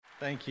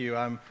Thank you.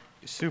 I'm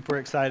super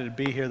excited to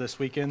be here this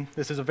weekend.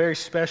 This is a very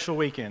special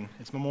weekend.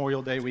 It's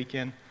Memorial Day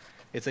weekend.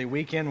 It's a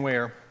weekend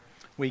where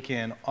we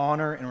can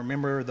honor and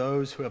remember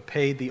those who have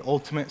paid the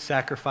ultimate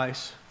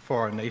sacrifice for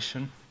our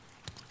nation.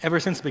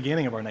 Ever since the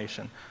beginning of our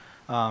nation,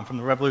 from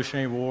the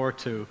Revolutionary War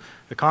to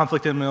the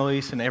conflict in the Middle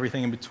East and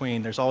everything in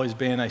between, there's always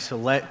been a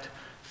select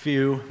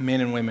few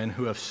men and women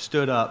who have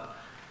stood up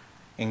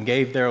and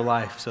gave their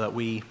life so that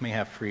we may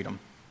have freedom.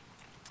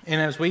 And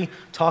as we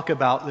talk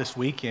about this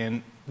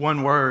weekend,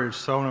 one word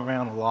is thrown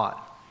around a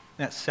lot,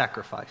 and that's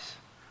sacrifice.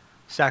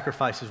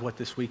 Sacrifice is what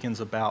this weekend's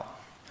about.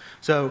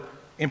 So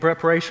in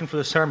preparation for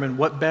the sermon,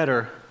 what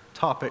better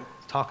topic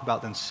to talk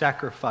about than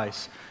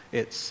sacrifice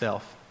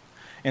itself?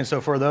 And so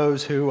for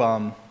those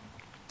who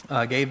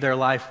gave their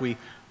life, we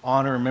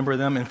honor and remember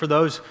them. And for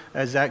those,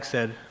 as Zach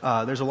said,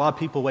 there's a lot of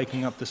people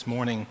waking up this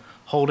morning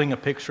holding a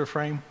picture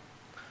frame,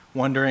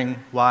 wondering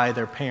why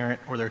their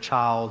parent or their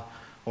child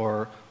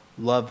or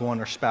loved one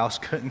or spouse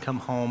couldn't come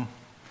home,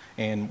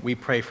 and we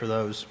pray for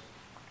those.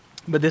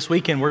 But this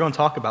weekend, we're going to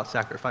talk about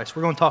sacrifice.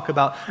 We're going to talk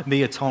about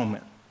the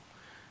atonement,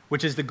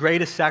 which is the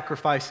greatest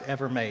sacrifice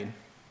ever made.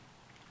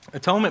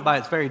 Atonement, by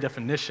its very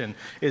definition,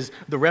 is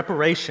the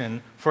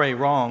reparation for a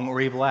wrong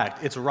or evil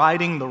act. It's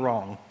righting the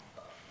wrong.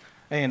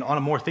 And on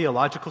a more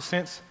theological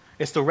sense,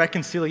 it's the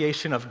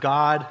reconciliation of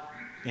God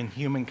and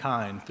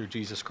humankind through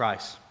Jesus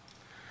Christ.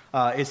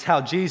 It's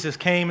how Jesus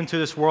came into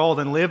this world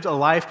and lived a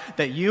life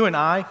that you and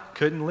I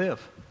couldn't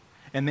live.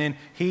 And then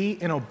he,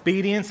 in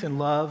obedience and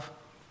love,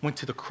 went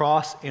to the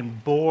cross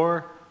and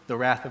bore the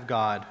wrath of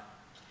God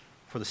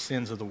for the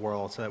sins of the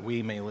world so that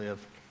we may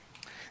live.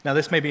 Now,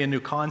 this may be a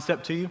new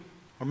concept to you,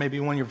 or maybe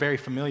one you're very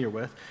familiar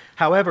with.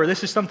 However,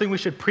 this is something we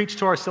should preach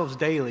to ourselves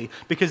daily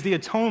because the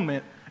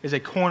atonement is a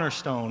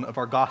cornerstone of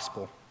our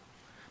gospel,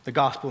 the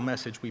gospel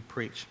message we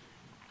preach.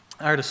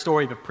 I heard a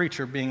story of a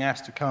preacher being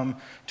asked to come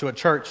to a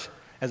church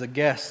as a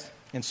guest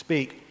and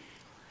speak.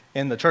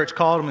 And the church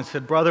called him and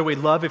said, "Brother, we'd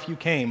love if you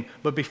came,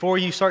 but before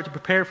you start to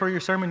prepare for your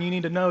sermon, you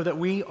need to know that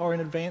we are an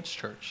advanced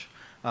church.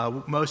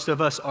 Most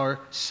of us are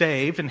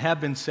saved and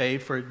have been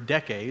saved for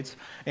decades,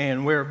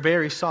 and we're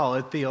very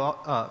solid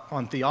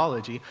on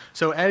theology.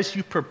 So as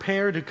you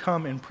prepare to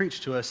come and preach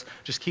to us,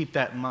 just keep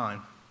that in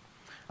mind.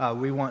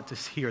 We want to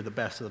hear the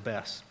best of the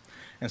best."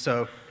 And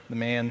so the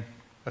man,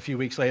 a few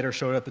weeks later,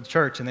 showed up at the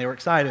church, and they were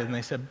excited, and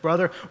they said,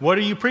 "Brother, what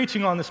are you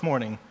preaching on this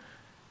morning?"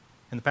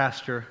 And the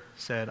pastor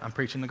said, "I'm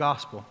preaching the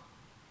gospel."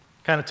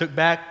 Kind of took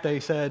back, they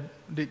said,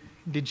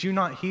 Did you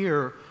not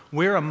hear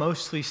we're a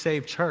mostly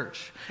saved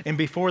church?" And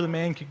before the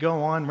man could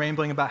go on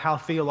rambling about how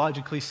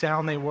theologically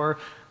sound they were,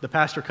 the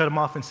pastor cut him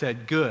off and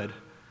said, "Good,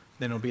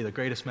 then it'll be the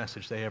greatest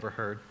message they ever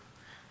heard."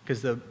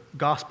 Because the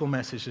gospel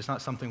message is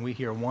not something we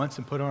hear once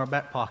and put in our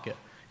back pocket.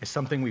 It's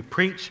something we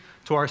preach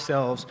to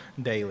ourselves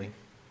daily.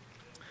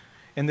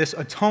 And this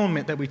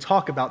atonement that we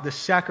talk about, this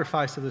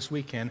sacrifice of this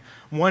weekend,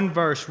 one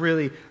verse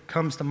really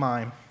comes to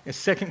mind. It's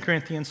 2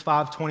 Corinthians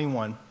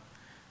 5:21.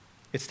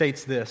 It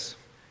states this: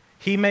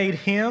 "He made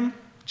him,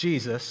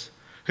 Jesus,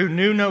 who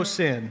knew no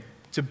sin,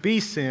 to be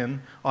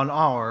sin on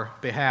our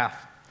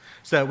behalf,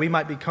 so that we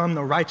might become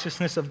the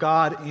righteousness of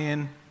God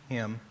in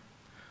him."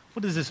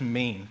 What does this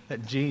mean,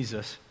 that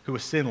Jesus, who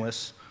was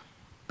sinless,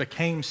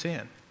 became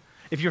sin?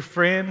 If your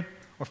friend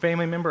or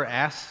family member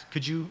asks,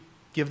 could you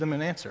give them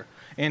an answer?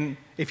 And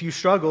if you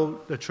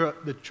struggle, the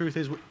truth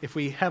is, if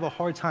we have a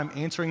hard time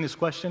answering this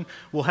question,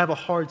 we'll have a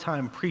hard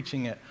time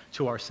preaching it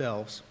to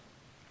ourselves.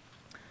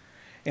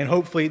 And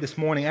hopefully this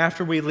morning,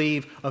 after we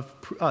leave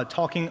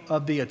talking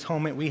of the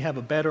atonement, we have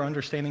a better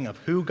understanding of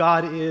who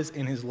God is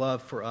and his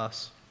love for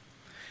us.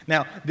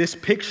 Now, this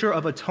picture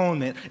of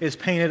atonement is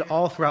painted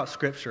all throughout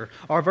Scripture.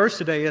 Our verse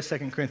today is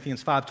 2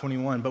 Corinthians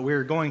 5:21, but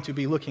we're going to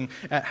be looking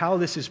at how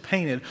this is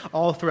painted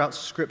all throughout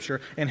Scripture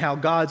and how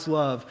God's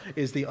love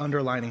is the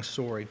underlining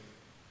story.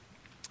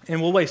 And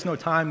we'll waste no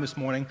time this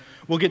morning.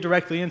 We'll get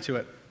directly into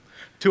it.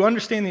 To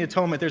understand the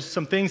atonement, there's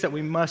some things that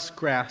we must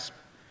grasp.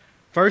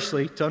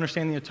 Firstly, to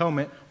understand the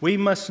atonement, we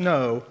must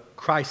know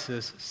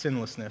Christ's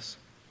sinlessness.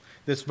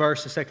 This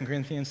verse of 2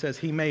 Corinthians says,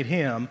 "He made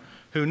him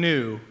who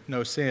knew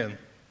no sin."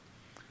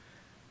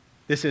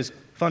 This is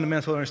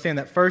fundamental to understand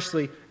that,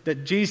 firstly,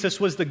 that Jesus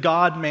was the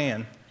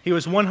God-man. He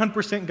was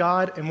 100%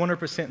 God and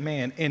 100%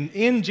 man. And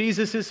in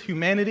Jesus'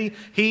 humanity,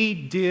 he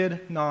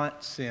did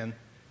not sin.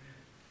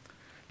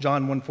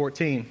 John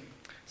 1:14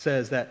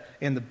 says that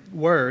in the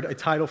Word, a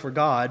title for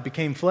God,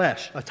 became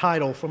flesh, a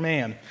title for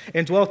man,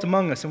 and dwelt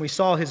among us, and we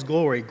saw his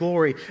glory,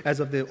 glory as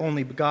of the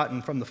only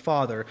begotten from the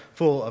Father,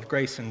 full of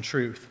grace and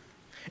truth.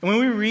 And when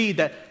we read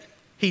that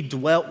he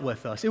dwelt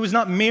with us, it was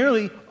not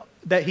merely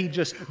that he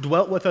just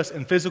dwelt with us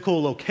in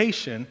physical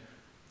location,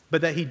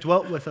 but that he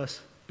dwelt with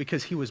us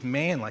because he was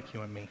man like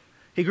you and me.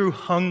 He grew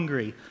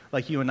hungry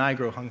like you and I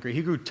grow hungry.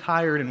 He grew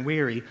tired and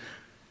weary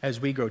as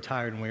we grow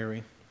tired and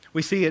weary.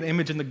 We see an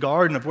image in the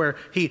garden of where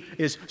he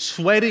is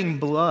sweating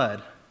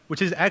blood,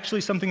 which is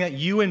actually something that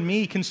you and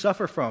me can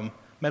suffer from.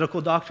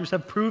 Medical doctors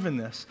have proven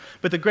this.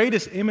 But the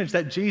greatest image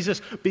that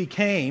Jesus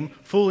became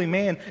fully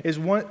man is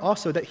one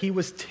also that he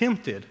was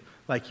tempted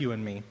like you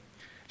and me.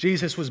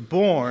 Jesus was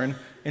born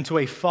into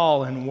a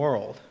fallen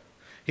world.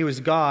 He was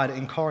God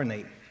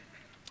incarnate.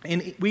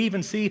 And we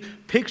even see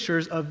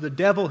pictures of the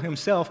devil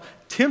himself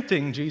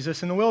tempting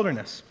Jesus in the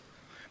wilderness.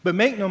 But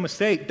make no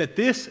mistake that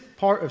this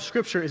part of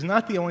Scripture is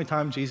not the only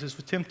time Jesus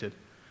was tempted.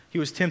 He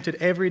was tempted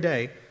every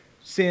day.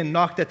 Sin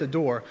knocked at the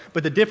door.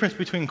 But the difference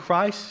between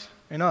Christ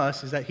and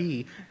us is that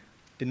he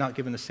did not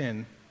give in to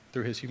sin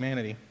through his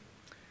humanity.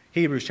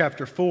 Hebrews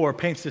chapter 4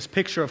 paints this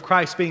picture of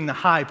Christ being the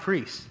high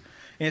priest.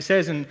 And it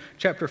says in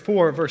chapter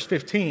 4, verse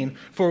 15,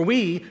 "For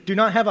we do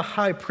not have a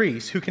high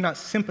priest who cannot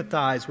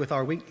sympathize with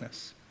our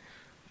weakness,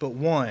 but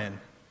one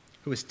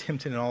who is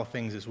tempted in all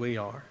things as we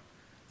are.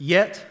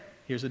 Yet,"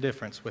 here's the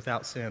difference,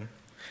 "without sin.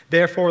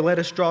 Therefore, let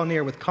us draw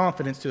near with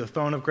confidence to the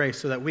throne of grace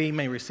so that we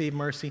may receive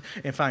mercy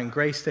and find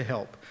grace to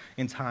help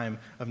in time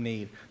of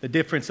need." The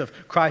difference of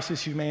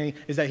Christ's humanity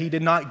is that he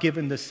did not give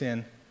in to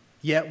sin,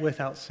 yet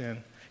without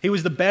sin. He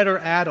was the better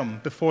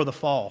Adam before the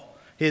fall.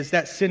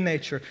 That sin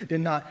nature did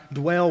not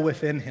dwell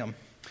within him.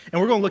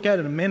 And we're going to look at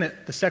in a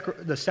minute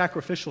the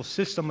sacrificial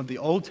system of the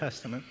Old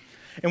Testament.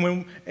 And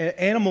when an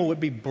animal would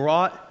be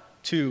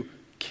brought to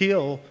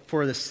kill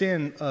for the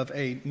sin of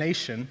a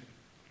nation,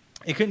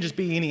 it couldn't just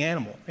be any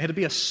animal. It had to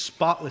be a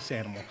spotless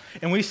animal.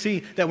 And we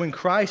see that when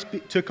Christ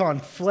took on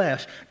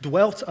flesh,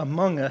 dwelt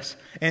among us,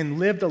 and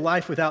lived a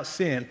life without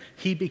sin,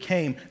 he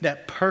became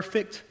that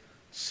perfect,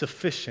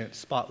 sufficient,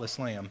 spotless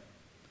lamb.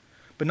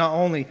 But not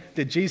only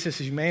did Jesus'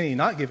 humanity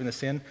not give in to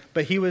sin,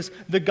 but he was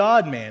the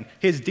God-man.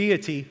 His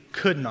deity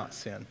could not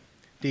sin.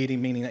 Deity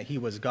meaning that he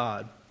was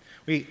God.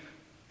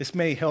 This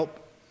may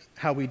help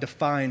how we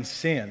define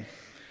sin.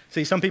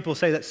 See, some people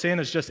say that sin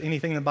is just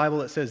anything in the Bible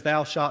that says,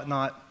 "Thou shalt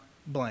not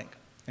blank."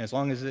 And as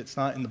long as it's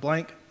not in the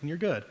blank, then you're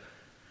good.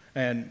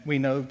 And we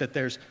know that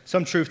there's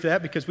some truth to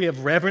that because we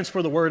have reverence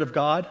for the Word of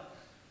God.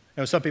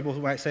 You know, some people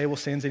might say, well,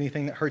 sin's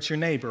anything that hurts your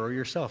neighbor or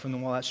yourself. And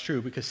then, well, that's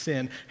true because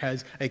sin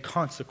has a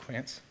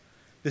consequence.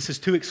 This is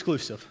too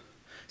exclusive.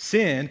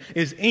 Sin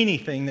is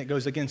anything that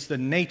goes against the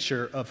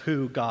nature of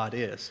who God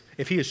is.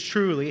 If he is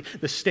truly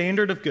the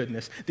standard of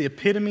goodness, the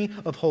epitome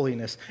of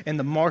holiness, and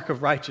the mark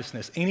of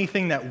righteousness,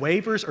 anything that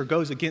wavers or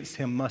goes against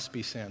him must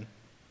be sin.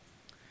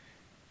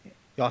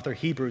 The author of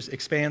Hebrews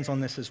expands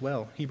on this as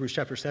well. Hebrews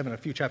chapter 7, a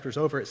few chapters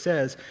over, it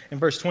says in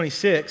verse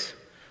 26,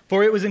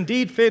 "For it was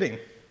indeed fitting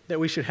that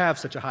we should have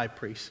such a high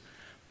priest."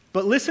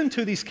 But listen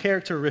to these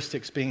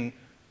characteristics being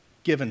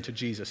given to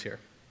Jesus here.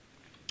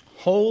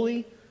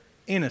 Holy,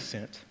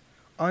 innocent,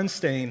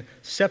 unstained,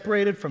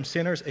 separated from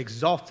sinners,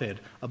 exalted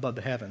above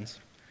the heavens.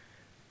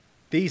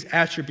 These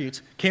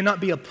attributes cannot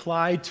be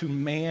applied to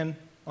man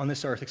on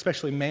this earth,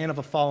 especially man of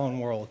a fallen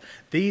world.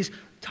 These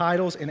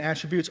titles and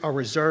attributes are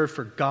reserved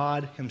for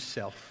God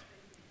himself.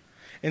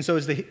 And so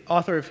is the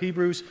author of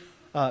Hebrews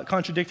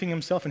contradicting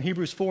himself in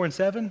Hebrews 4 and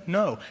 7?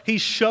 No.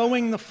 He's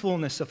showing the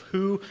fullness of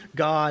who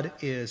God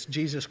is,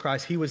 Jesus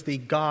Christ. He was the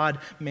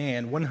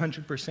God-man,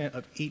 100%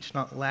 of each,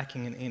 not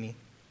lacking in any.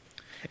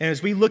 And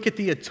as we look at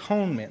the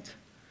atonement,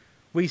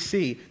 we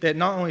see that it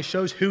not only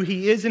shows who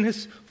he is in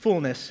his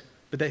fullness,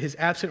 but that his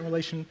absent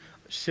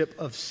relationship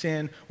of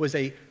sin was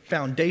a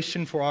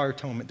foundation for our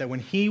atonement. That when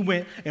he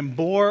went and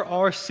bore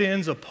our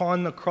sins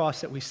upon the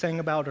cross that we sang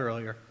about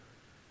earlier,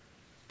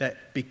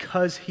 that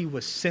because he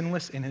was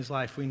sinless in his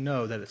life, we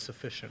know that it's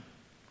sufficient.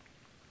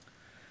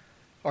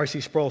 R.C.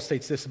 Sproul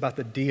states this about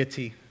the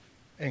deity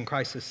and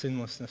Christ's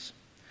sinlessness.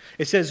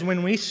 It says,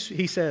 when we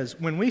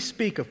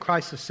speak of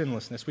Christ's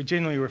sinlessness, we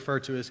generally refer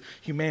to his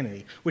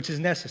humanity, which is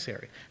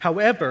necessary.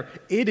 However,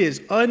 it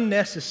is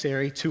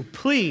unnecessary to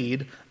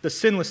plead the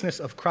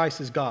sinlessness of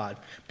Christ as God,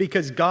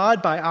 because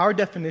God, by our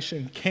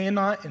definition,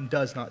 cannot and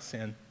does not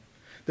sin.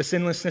 The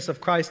sinlessness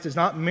of Christ does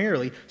not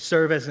merely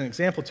serve as an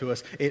example to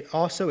us, it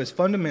also is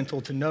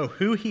fundamental to know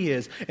who he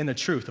is and the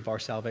truth of our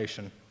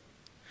salvation.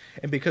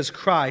 And because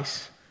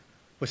Christ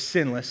was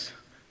sinless,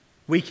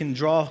 we can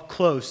draw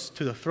close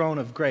to the throne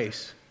of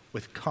grace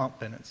with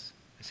confidence,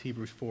 as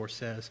Hebrews 4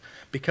 says.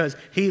 Because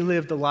he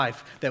lived a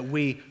life that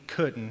we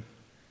couldn't,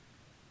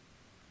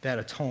 that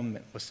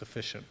atonement was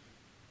sufficient.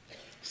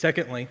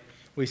 Secondly,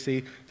 we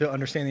see, to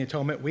understand the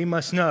atonement, we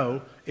must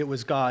know it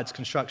was God's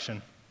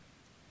construction.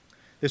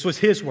 This was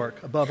his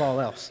work above all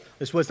else.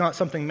 This was not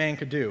something man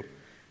could do.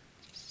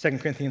 2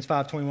 Corinthians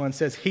 5:21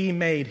 says, he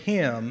made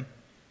him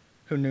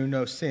who knew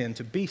no sin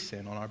to be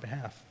sin on our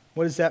behalf.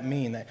 What does that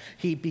mean? That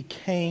he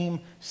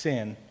became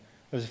sin.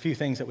 There's a few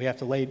things that we have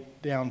to lay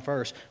down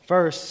first.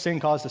 First, sin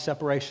caused a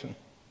separation.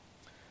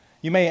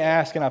 You may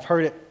ask, and I've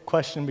heard it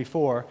questioned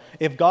before,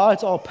 if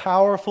God's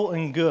all-powerful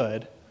and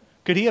good,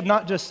 could he have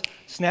not just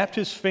snapped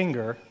his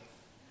finger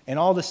and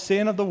all the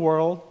sin of the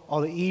world,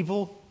 all the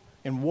evil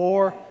and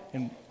war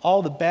and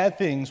all the bad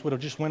things would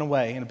have just went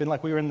away and have been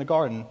like we were in the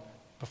garden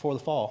before the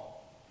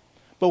fall?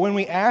 But when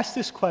we ask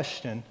this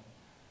question,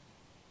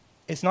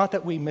 it's not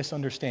that we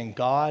misunderstand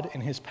God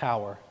and his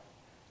power.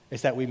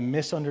 It's that we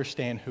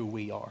misunderstand who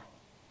we are.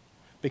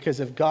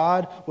 Because if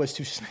God was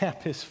to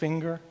snap his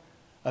finger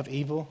of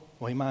evil,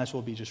 well, he might as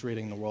well be just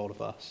ridding the world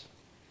of us.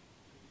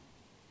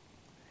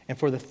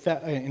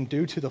 And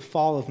due to the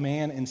fall of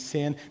man and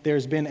sin,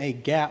 there's been a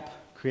gap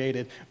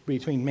created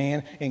between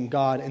man and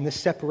God, and this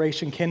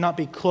separation cannot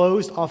be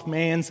closed off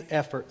man's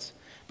efforts.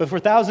 But for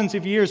thousands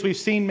of years, we've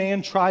seen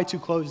man try to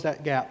close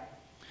that gap.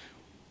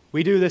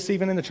 We do this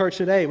even in the church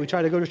today. We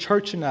try to go to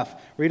church enough,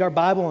 read our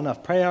Bible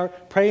enough,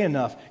 pray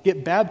enough,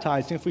 get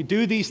baptized. And if we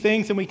do these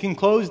things, then we can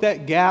close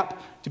that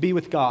gap to be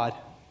with God.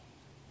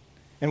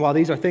 And while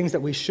these are things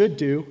that we should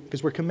do,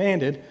 because we're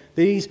commanded,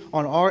 these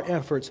on our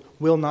efforts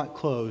will not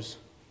close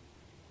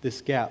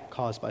this gap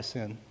caused by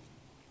sin.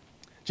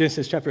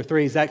 Genesis chapter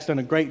 3, Zach's done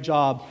a great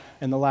job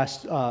in the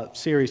last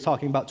series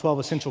talking about 12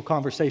 essential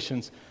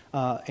conversations,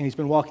 and he's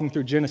been walking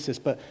through Genesis.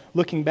 But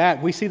looking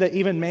back, we see that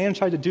even man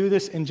tried to do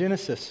this in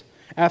Genesis.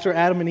 After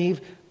Adam and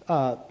Eve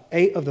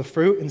ate of the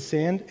fruit and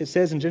sinned, it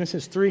says in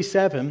Genesis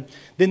 3:7,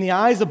 then the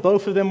eyes of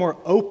both of them were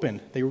opened.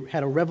 They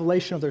had a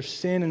revelation of their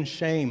sin and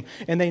shame,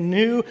 and they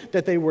knew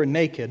that they were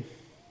naked.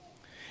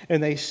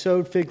 And they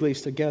sewed fig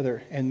leaves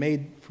together and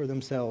made for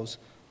themselves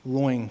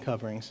loin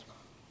coverings.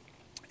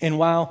 And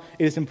while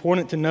it is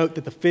important to note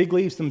that the fig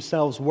leaves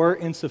themselves were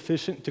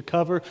insufficient to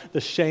cover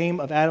the shame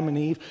of Adam and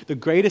Eve, the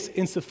greatest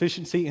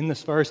insufficiency in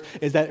this verse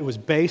is that it was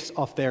based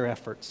off their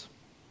efforts,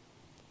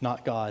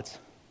 not God's.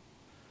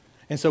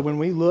 And so when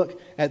we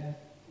look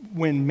at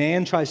when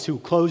man tries to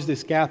close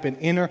this gap and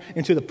enter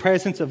into the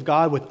presence of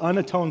God with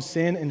unatoned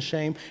sin and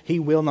shame, he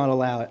will not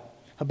allow it.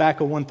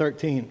 Habakkuk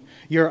 1:13,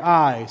 your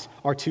eyes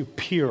are too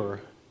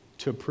pure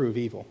to approve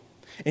evil,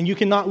 and you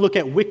cannot look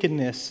at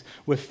wickedness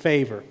with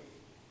favor.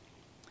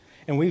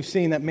 And we've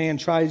seen that man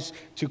tries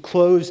to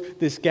close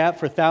this gap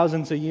for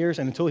thousands of years,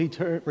 and until he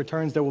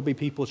returns, there will be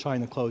people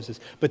trying to close this.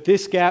 But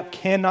this gap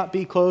cannot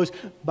be closed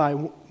by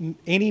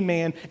any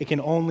man. It can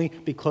only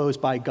be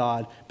closed by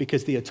God,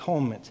 because the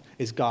atonement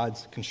is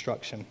God's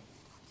construction.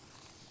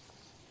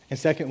 And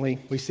secondly,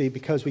 we see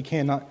because we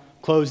cannot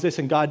close this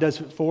and God does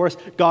it for us,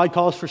 God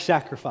calls for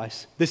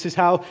sacrifice. This is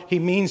how he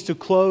means to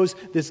close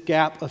this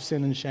gap of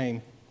sin and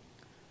shame.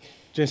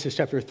 Genesis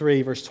chapter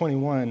 3, verse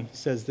 21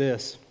 says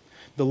this,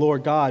 the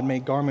Lord God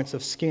made garments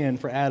of skin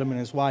for Adam and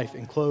his wife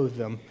and clothed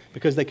them.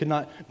 Because they could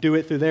not do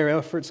it through their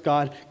efforts,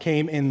 God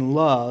came in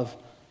love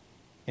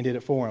and did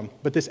it for them.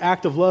 But this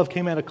act of love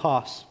came at a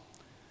cost.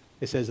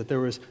 It says that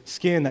there was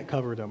skin that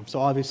covered them. So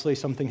obviously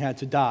something had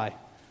to die.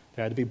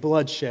 There had to be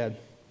bloodshed.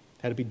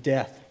 There had to be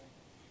death.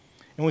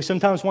 And we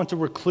sometimes want to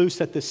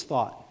recluse at this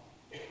thought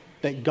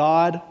that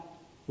God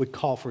would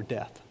call for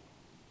death.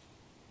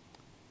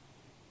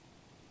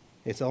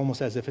 It's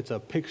almost as if it's a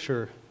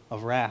picture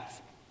of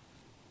wrath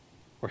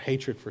or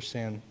hatred for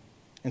sin.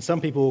 And some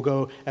people will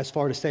go as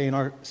far to say in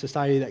our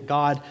society that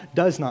God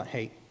does not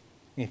hate.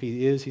 And if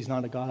he is, he's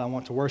not a God I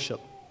want to worship.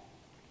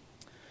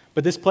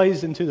 But this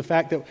plays into the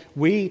fact that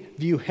we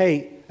view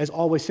hate as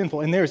always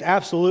sinful. And there's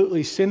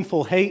absolutely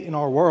sinful hate in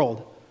our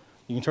world.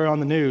 You can turn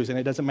on the news, and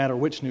it doesn't matter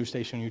which news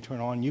station you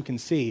turn on, you can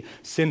see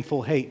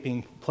sinful hate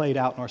being played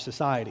out in our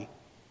society.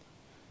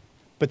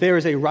 But there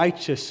is a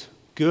righteous,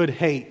 good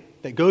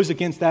hate that goes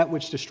against that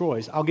which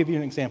destroys. I'll give you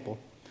an example.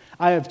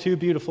 I have 2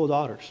 beautiful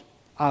daughters.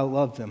 I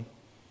love them.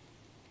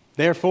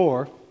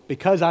 Therefore,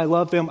 because I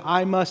love them,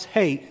 I must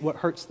hate what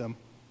hurts them.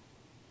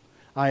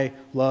 I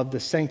love the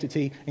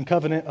sanctity and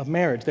covenant of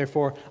marriage.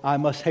 Therefore, I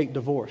must hate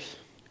divorce.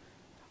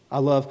 I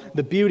love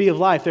the beauty of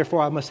life.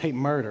 Therefore, I must hate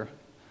murder.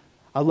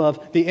 I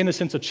love the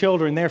innocence of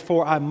children.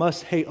 Therefore, I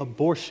must hate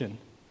abortion.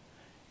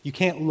 You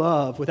can't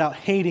love without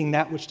hating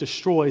that which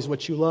destroys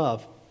what you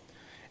love.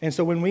 And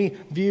so when we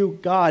view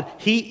God,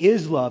 he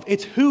is love.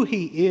 It's who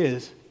he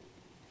is.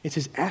 It's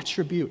his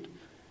attribute.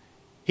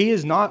 He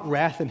is not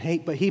wrath and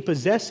hate, but he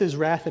possesses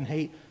wrath and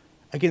hate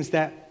against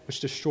that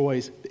which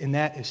destroys, and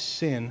that is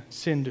sin.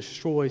 Sin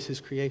destroys his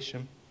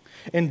creation.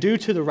 And due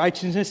to the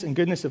righteousness and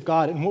goodness of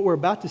God, and what we're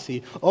about to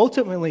see,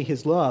 ultimately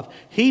his love,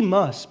 he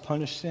must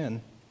punish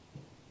sin,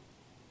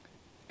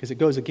 because it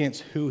goes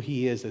against who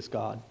he is as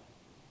God.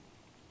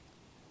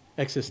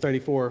 Exodus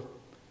 34,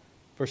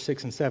 verse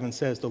 6 and 7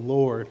 says, the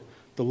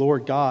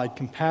Lord God,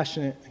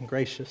 compassionate and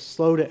gracious,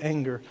 slow to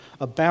anger,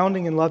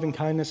 abounding in loving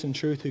kindness and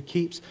truth, who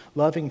keeps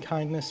loving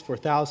kindness for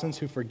thousands,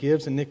 who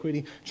forgives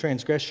iniquity,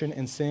 transgression,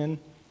 and sin.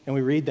 And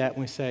we read that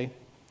and we say,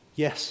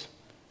 yes,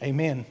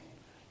 amen.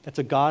 That's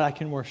a God I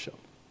can worship.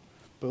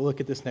 But look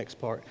at this next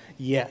part.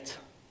 Yet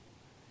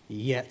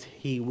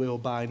he will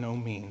by no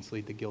means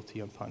leave the guilty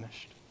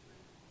unpunished.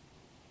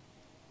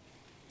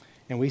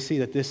 And we see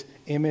that this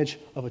image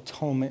of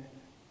atonement,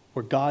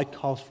 where God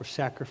calls for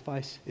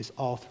sacrifice, is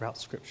all throughout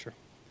Scripture.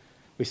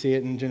 We see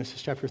it in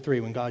Genesis chapter 3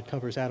 when God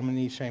covers Adam and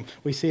Eve's shame.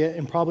 We see it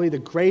in probably the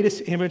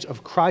greatest image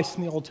of Christ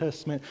in the Old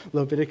Testament,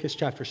 Leviticus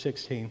chapter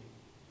 16.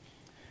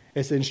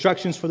 It's the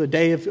instructions for the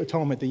Day of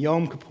Atonement, the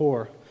Yom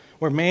Kippur,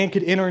 where man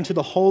could enter into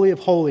the Holy of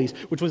Holies,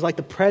 which was like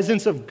the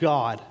presence of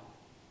God.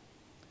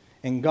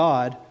 And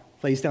God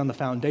lays down the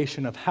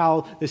foundation of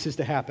how this is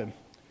to happen.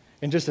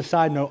 And just a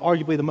side note,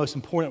 arguably the most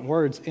important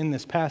words in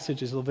this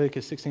passage is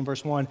Leviticus 16,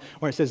 verse 1,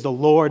 where it says, the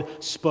Lord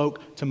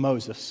spoke to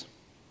Moses.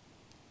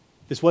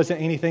 This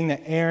wasn't anything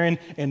that Aaron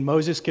and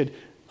Moses could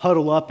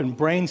huddle up and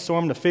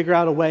brainstorm to figure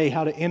out a way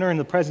how to enter in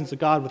the presence of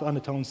God with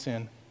unatoned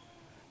sin.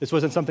 This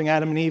wasn't something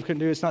Adam and Eve could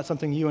do. It's not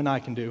something you and I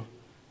can do.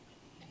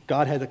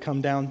 God had to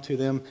come down to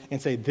them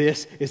and say,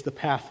 this is the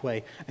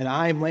pathway, and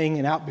I'm laying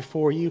it out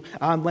before you.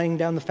 I'm laying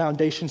down the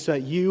foundation so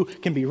that you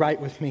can be right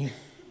with me.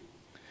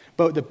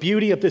 But the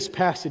beauty of this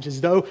passage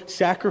is though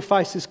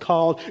sacrifice is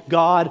called,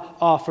 God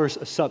offers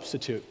a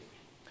substitute,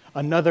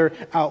 another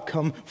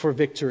outcome for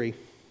victory.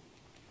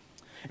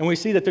 And we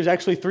see that there's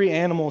actually 3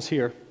 animals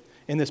here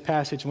in this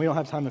passage, and we don't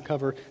have time to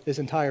cover this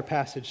entire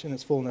passage in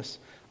its fullness.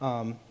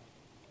 But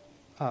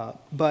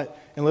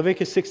in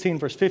Leviticus 16,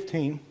 verse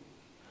 15,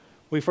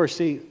 we first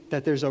see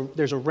that there's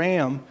a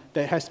ram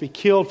that has to be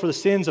killed for the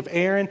sins of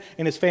Aaron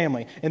and his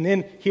family. And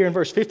then here in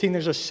verse 15,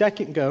 there's a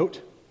second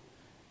goat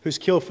who's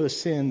killed for the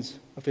sins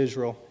of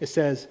Israel. It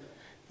says,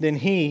 then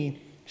he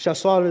shall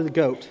slaughter the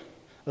goat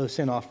of the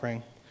sin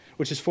offering,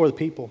 which is for the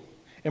people,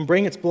 and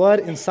bring its blood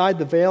inside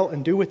the veil,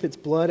 and do with its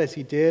blood as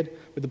he did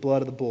with the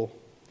blood of the bull,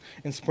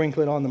 and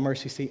sprinkle it on the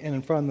mercy seat and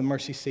in front of the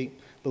mercy seat.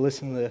 But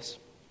listen to this.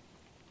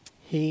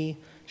 He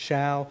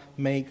shall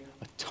make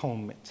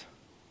atonement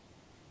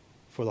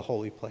for the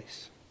holy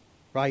place.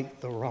 Right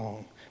the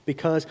wrong.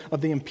 Because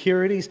of the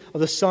impurities of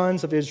the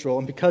sons of Israel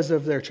and because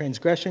of their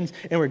transgressions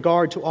in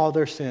regard to all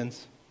their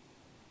sins.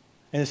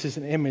 And this is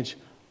an image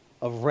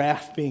of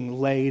wrath being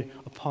laid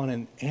upon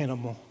an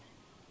animal.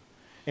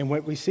 And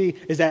what we see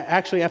is that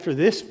actually after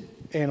this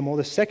animal,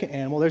 the second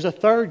animal, there's a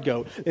third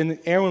goat. And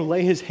Aaron will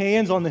lay his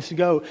hands on this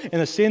goat,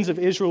 and the sins of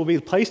Israel will be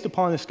placed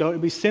upon this goat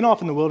and be sent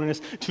off in the wilderness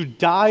to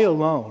die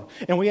alone.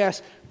 And we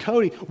ask,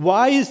 Cody,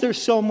 why is there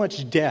so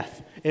much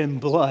death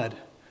and blood?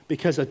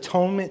 Because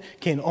atonement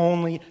can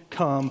only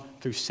come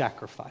through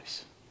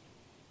sacrifice.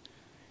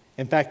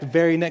 In fact, the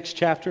very next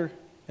chapter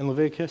in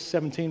Leviticus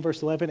 17,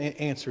 verse 11, it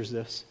answers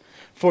this.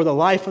 For the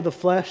life of the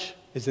flesh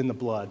is in the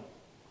blood,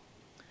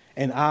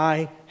 and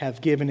I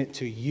have given it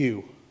to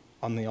you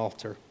on the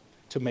altar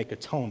to make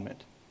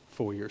atonement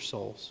for your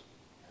souls.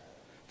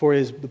 For it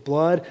is the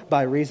blood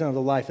by reason of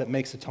the life that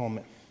makes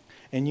atonement.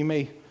 And you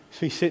may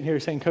be sitting here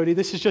saying, Cody,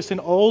 this is just an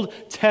Old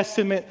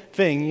Testament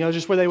thing,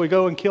 just where they would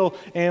go and kill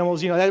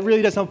animals. That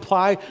really doesn't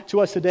apply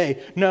to us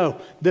today. No,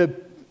 the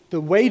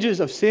wages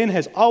of sin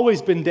has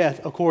always been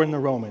death, according to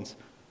Romans.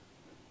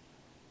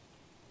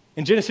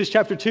 In Genesis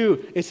chapter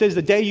 2, it says,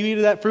 the day you eat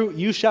of that fruit,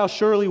 you shall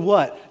surely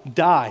what?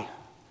 Die.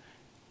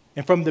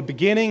 And from the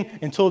beginning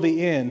until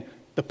the end,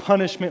 the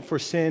punishment for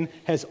sin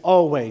has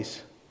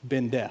always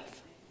been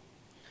death.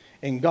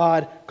 And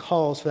God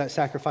calls for that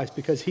sacrifice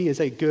because he is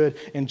a good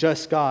and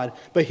just God.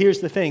 But here's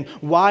the thing.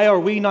 Why are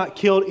we not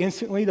killed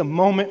instantly the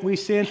moment we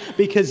sin?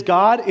 Because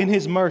God in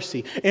his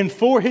mercy and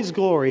for his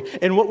glory,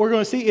 and what we're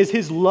going to see is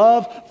his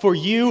love for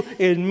you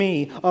and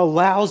me,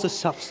 allows a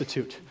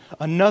substitute,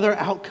 another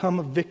outcome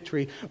of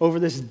victory over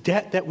this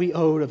debt that we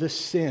owed of this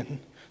sin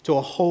to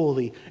a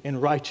holy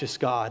and righteous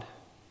God.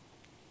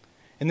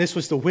 And this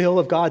was the will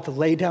of God to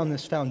lay down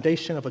this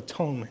foundation of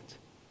atonement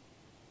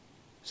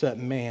so that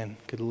man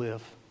could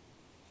live.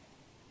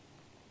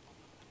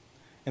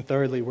 And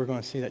thirdly, we're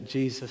going to see that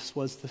Jesus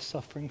was the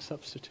suffering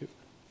substitute.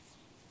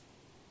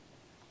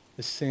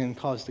 The sin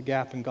caused the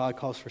gap and God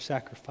calls for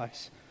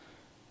sacrifice.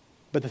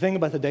 But the thing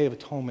about the Day of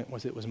Atonement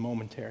was it was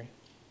momentary,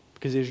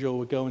 because Israel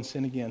would go and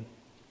sin again.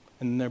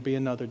 And then there'd be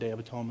another Day of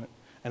Atonement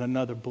and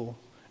another bull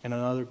and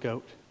another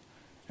goat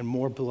and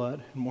more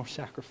blood and more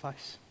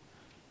sacrifice.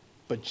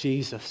 But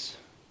Jesus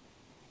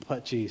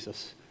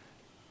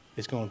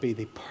is going to be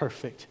the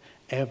perfect,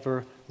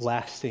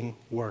 everlasting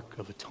work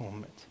of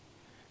atonement.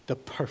 The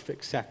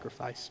perfect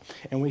sacrifice.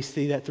 And we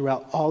see that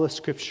throughout all of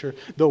Scripture.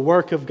 The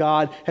work of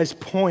God has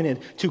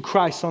pointed to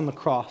Christ on the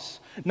cross.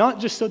 Not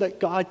just so that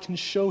God can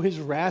show his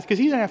wrath, because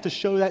he doesn't have to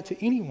show that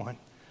to anyone.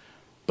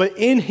 But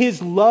in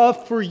his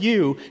love for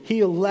you, he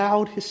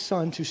allowed his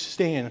son to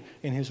stand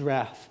in his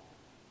wrath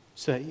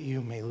so that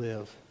you may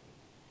live.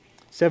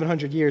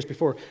 700 years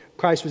before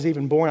Christ was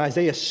even born,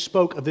 Isaiah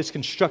spoke of this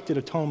constructed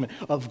atonement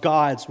of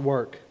God's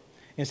work.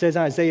 And it says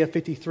in Isaiah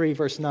 53,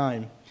 verse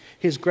 9,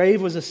 his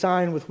grave was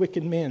assigned with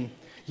wicked men,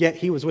 yet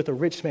he was with a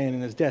rich man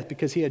in his death,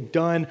 because he had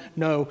done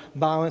no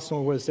violence,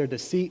 nor was there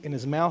deceit in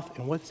his mouth.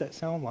 And what does that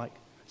sound like?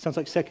 It sounds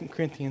like 2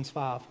 Corinthians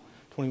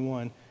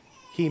 5:21.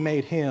 He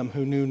made him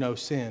who knew no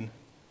sin.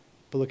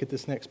 But look at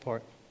this next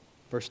part,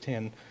 verse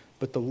 10.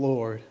 But the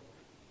Lord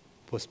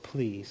was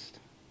pleased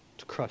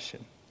to crush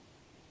him,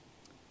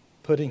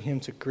 putting him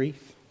to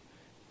grief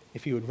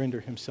if he would render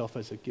himself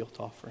as a guilt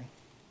offering.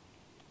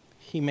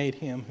 He made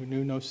him who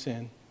knew no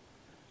sin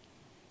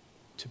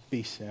to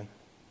be sin,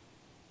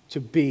 to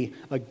be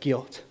a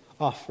guilt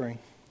offering.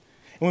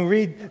 And when we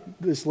read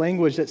this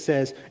language that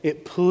says,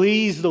 it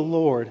pleased the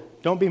Lord,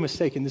 don't be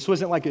mistaken. This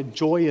wasn't like a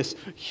joyous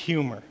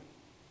humor.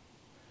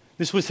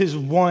 This was his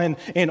one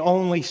and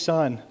only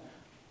Son,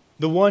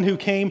 the one who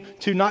came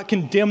to not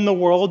condemn the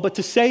world, but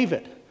to save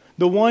it.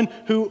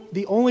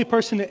 The only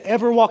person that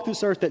ever walked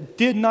this earth that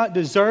did not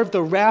deserve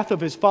the wrath of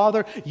his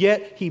Father,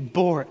 yet he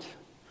bore it.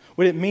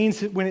 What it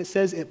means when it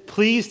says it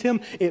pleased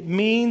him, it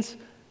means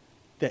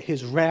that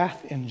his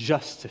wrath and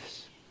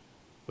justice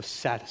was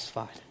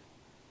satisfied.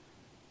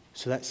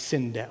 So that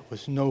sin debt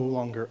was no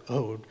longer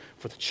owed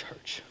for the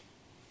church.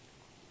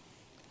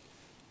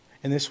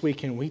 And this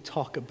weekend we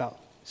talk about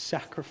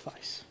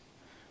sacrifice.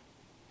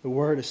 The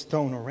word is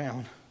thrown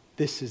around.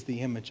 This is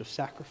the image of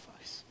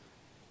sacrifice.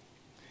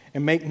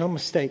 And make no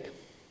mistake,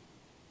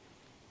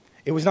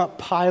 it was not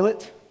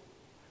Pilate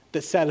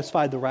that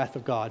satisfied the wrath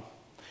of God.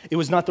 It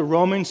was not the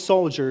Roman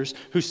soldiers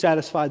who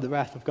satisfied the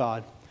wrath of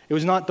God. It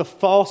was not the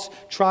false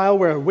trial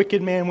where a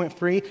wicked man went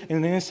free and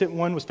an innocent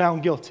one was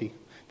found guilty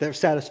that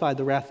satisfied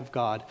the wrath of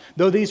God.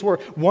 Though these were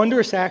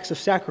wondrous acts of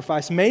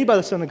sacrifice made by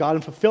the Son of God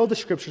and fulfilled the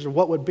scriptures of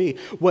what would be,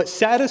 what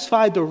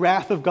satisfied the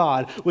wrath of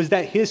God was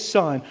that his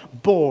Son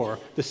bore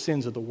the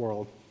sins of the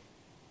world.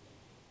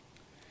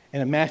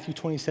 And in Matthew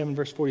 27,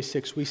 verse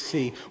 46, we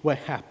see what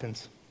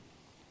happens.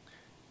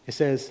 It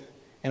says,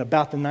 "And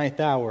about the 9th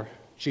hour,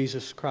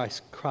 Jesus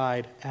Christ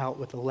cried out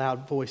with a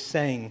loud voice,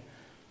 saying,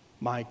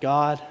 'My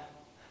God,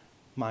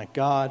 my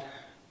God,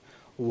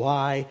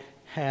 why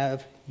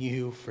have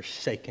you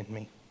forsaken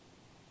me?'"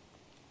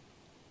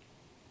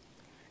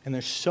 And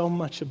there's so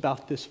much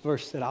about this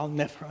verse that I'll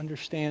never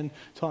understand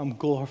till I'm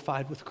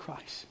glorified with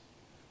Christ.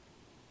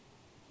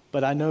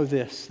 But I know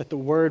this, that the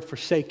word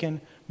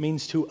forsaken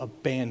means to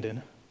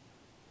abandon,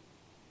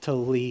 to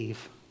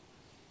leave,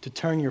 to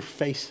turn your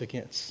face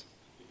against.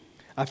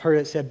 I've heard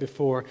it said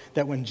before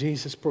that when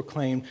Jesus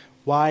proclaimed,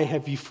 "Why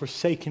have you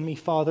forsaken me,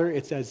 Father?"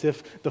 it's as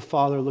if the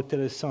Father looked at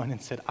his Son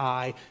and said,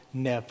 "I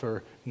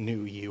never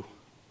knew you."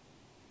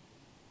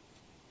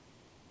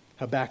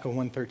 Habakkuk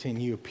 1:13,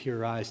 "You have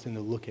pure eyes than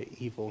to look at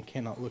evil and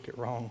cannot look at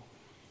wrong."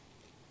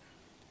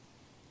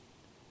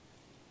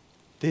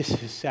 This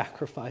is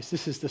sacrifice.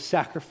 This is the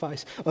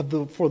sacrifice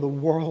for the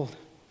world.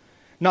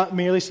 Not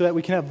merely so that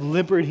we can have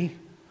liberty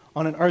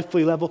on an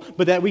earthly level,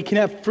 but that we can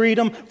have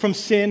freedom from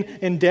sin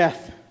and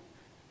death.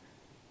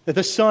 That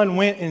the Son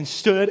went and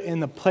stood in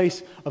the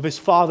place of his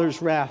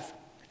Father's wrath.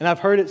 And I've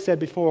heard it said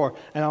before,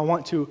 and I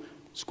want to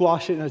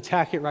squash it and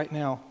attack it right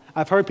now.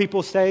 I've heard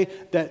people say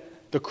that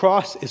the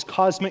cross is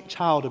cosmic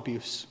child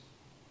abuse.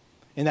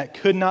 And that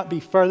could not be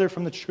further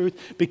from the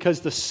truth,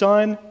 because the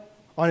Son,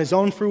 on his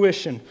own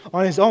fruition,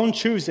 on his own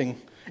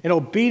choosing, in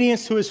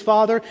obedience to his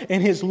Father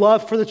and his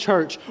love for the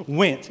church,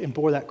 went and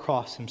bore that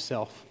cross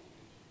himself.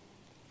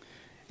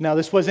 Now,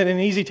 this wasn't an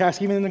easy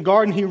task. Even in the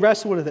garden, he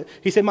wrestled with it.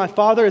 He said, "My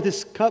Father,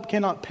 this cup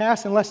cannot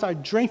pass unless I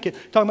drink it."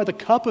 Talking about the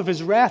cup of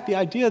his wrath, the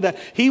idea that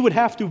he would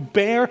have to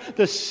bear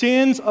the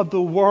sins of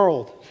the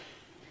world.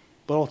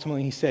 But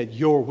ultimately, he said,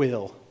 "Your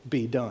will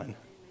be done."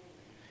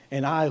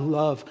 And I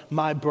love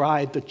my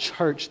bride, the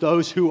church,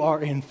 those who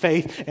are in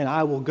faith, and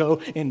I will go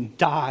and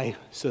die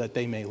so that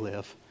they may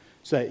live,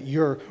 so that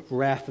your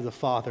wrath of the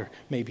Father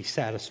may be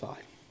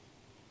satisfied.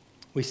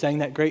 We sang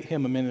that great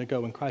hymn a minute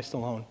ago, "In Christ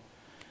Alone."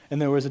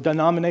 And there was a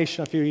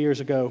denomination a few years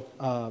ago,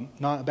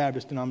 not a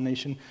Baptist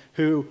denomination,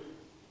 who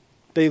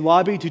they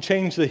lobbied to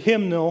change the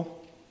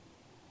hymnal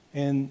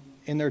in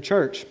their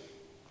church.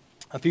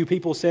 A few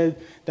people said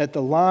that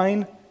the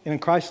line in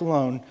Christ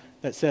Alone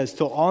that says,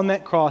 "Till on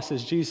that cross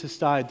as Jesus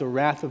died, the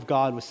wrath of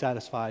God was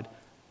satisfied,"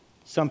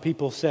 some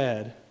people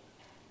said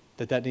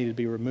that needed to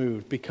be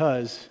removed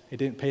because it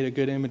didn't paint a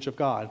good image of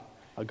God,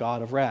 a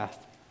God of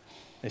wrath.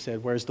 They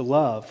said, "Where's the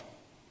love?"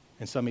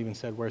 And some even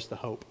said, "Where's the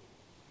hope?"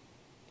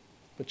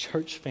 But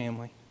church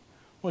family,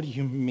 what do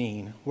you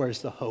mean,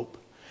 where's the hope?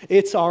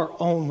 It's our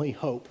only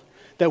hope,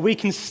 that we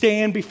can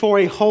stand before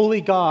a holy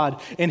God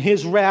and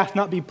his wrath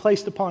not be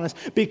placed upon us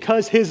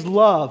because his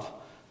love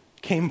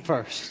came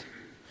first,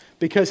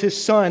 because his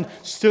Son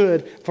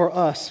stood for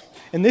us.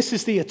 And this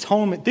is the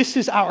atonement. This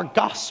is our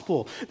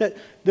gospel, that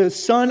the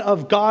Son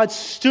of God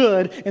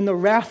stood in the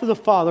wrath of the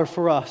Father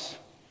for us,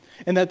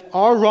 and that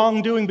our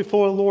wrongdoing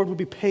before the Lord would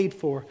be paid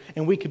for,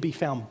 and we could be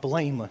found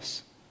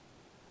blameless,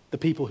 the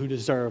people who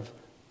deserve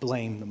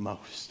blame the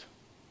most.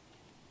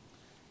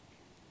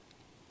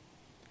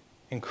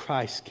 And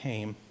Christ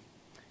came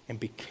and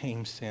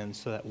became sin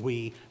so that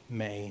we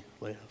may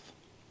live.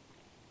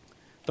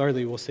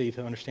 Thirdly, we'll see,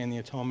 to understand the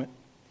atonement,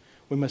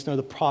 we must know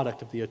the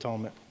product of the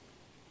atonement.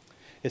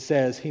 It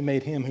says, "He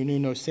made him who knew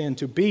no sin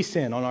to be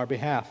sin on our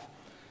behalf,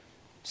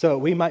 so that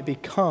we might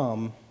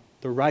become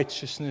the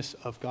righteousness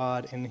of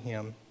God in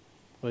him."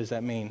 What does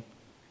that mean?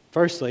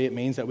 Firstly, it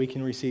means that we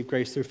can receive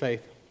grace through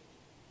faith.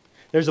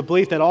 There's a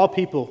belief that all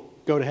people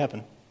go to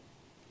heaven.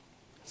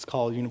 It's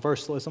called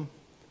universalism.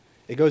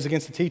 It goes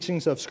against the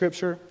teachings of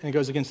Scripture, and it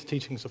goes against the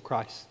teachings of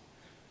Christ.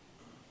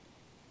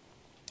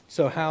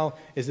 So how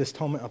is this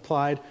atonement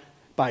applied?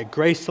 By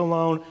grace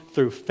alone,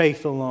 through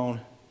faith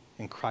alone,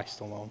 in Christ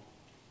alone.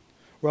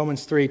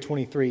 Romans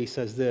 3:23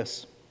 says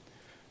this,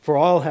 "For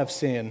all have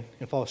sinned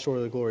and fall short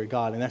of the glory of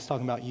God." And that's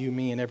talking about you,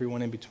 me, and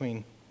everyone in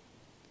between.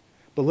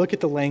 But look at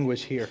the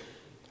language here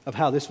of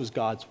how this was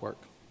God's work.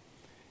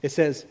 It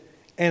says,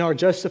 "And are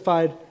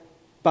justified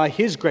by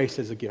his grace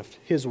as a gift,"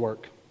 his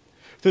work,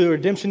 "through the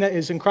redemption that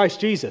is in Christ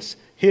Jesus,"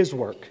 his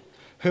work,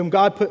 "whom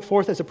God put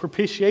forth as a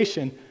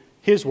propitiation,"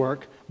 his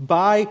work,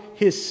 "by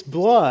his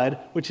blood,"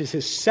 which is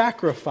his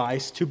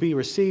sacrifice, to be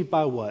received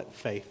by what?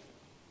 Faith.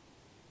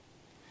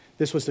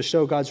 This was to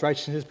show God's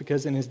righteousness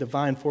because in his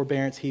divine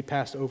forbearance he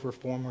passed over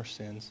former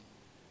sins.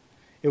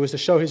 It was to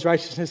show his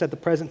righteousness at the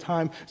present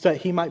time so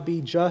that he might be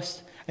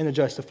just and the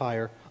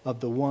justifier of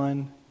the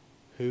one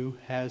who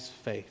has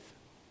faith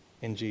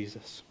in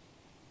Jesus.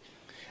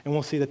 And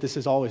we'll see that this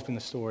has always been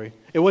the story.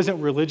 It wasn't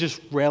religious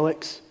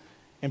relics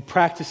and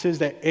practices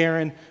that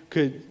Aaron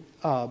could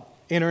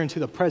enter into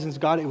the presence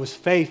of God. It was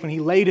faith. When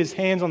he laid his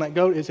hands on that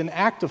goat, it's an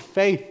act of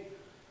faith.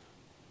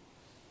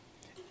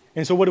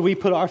 And so what do we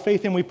put our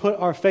faith in? We put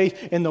our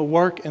faith in the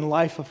work and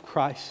life of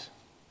Christ.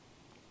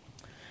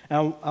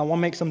 And I want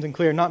to make something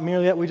clear. Not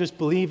merely that we just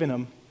believe in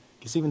him,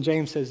 because even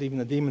James says even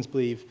the demons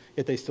believe,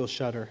 yet they still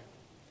shudder.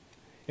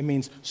 It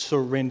means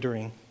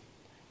surrendering,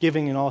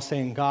 giving and all,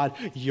 saying, God,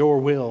 your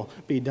will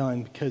be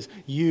done because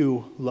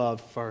you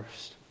love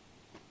first.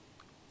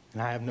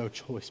 And I have no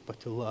choice but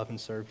to love and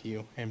serve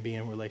you and be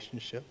in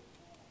relationship.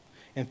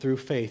 And through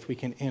faith, we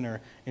can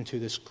enter into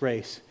this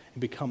grace and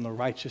become the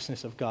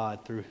righteousness of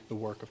God through the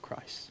work of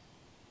Christ.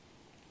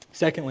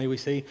 Secondly, we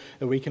see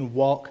that we can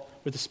walk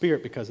with the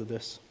Spirit because of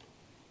this.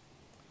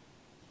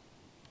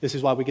 This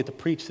is why we get to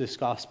preach this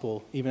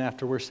gospel even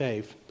after we're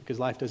saved, because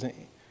life doesn't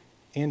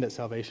end at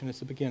salvation, it's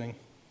the beginning.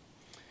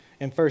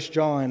 And 1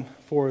 John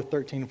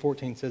 4:13 and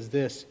 14 says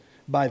this,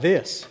 by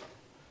this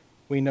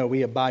we know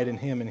we abide in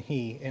him and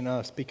he in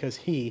us, because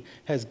he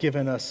has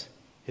given us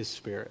his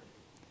Spirit.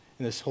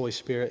 And this Holy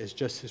Spirit is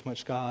just as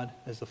much God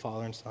as the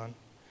Father and Son.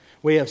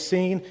 We have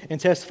seen and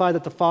testified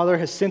that the Father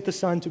has sent the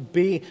Son to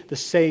be the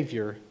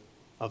Savior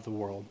of the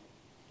world.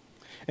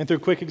 And through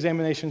quick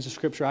examinations of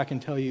Scripture, I can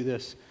tell you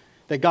this,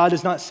 that God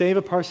does not save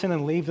a person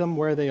and leave them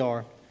where they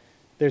are.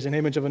 There's an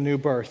image of a new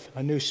birth,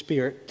 a new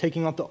spirit,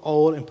 taking off the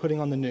old and putting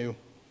on the new.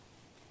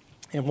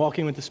 And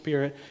walking with the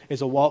Spirit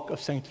is a walk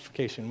of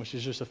sanctification, which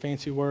is just a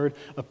fancy word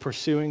of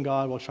pursuing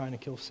God while trying to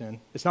kill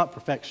sin. It's not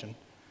perfection.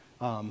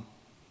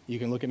 You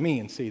can look at me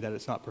and see that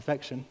it's not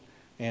perfection.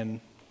 And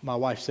my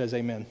wife says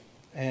amen.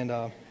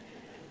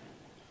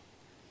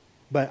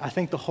 But I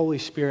think the Holy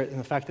Spirit and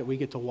the fact that we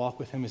get to walk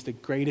with him is the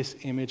greatest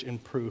image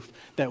and proof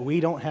that we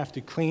don't have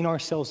to clean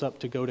ourselves up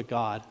to go to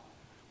God.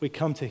 We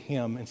come to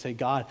him and say,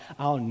 God,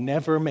 I'll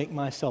never make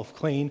myself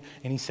clean.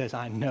 And he says,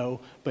 I know,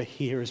 but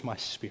here is my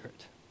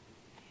Spirit.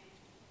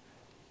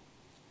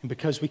 And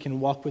because we can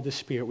walk with the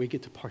Spirit, we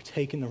get to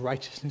partake in the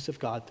righteousness of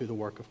God through the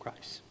work of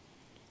Christ.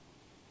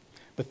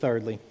 But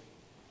thirdly,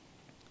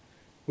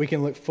 we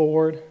can look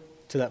forward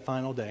to that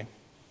final day.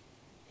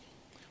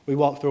 We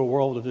walk through a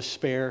world of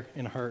despair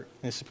and hurt,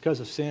 and it's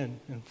because of sin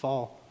and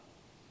fall.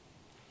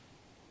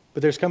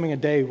 But there's coming a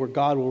day where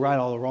God will right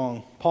all the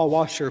wrong. Paul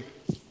Washer,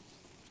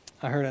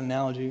 I heard an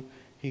analogy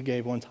he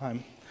gave one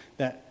time,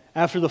 that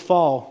after the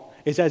fall,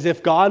 it's as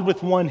if God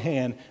with one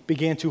hand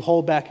began to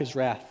hold back his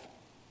wrath.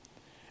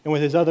 And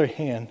with his other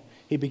hand,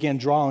 he began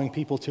drawing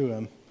people to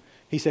him.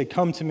 He said,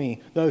 come to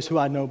me, those who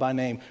I know by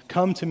name.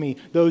 Come to me,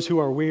 those who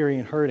are weary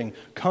and hurting.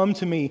 Come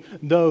to me,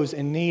 those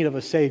in need of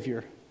a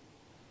Savior.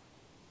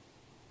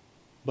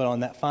 But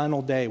on that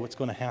final day, what's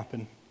going to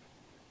happen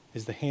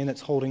is the hand that's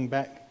holding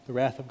back the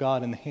wrath of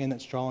God and the hand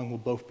that's drawing will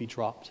both be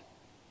dropped.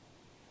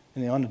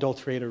 And the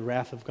unadulterated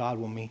wrath of God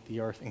will meet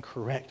the earth and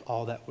correct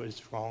all that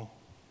was wrong.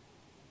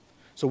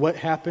 So what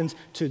happens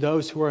to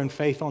those who are in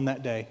faith on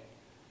that day?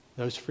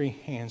 Those free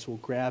hands will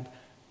grab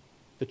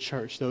the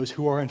church, those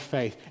who are in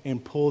faith,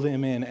 and pull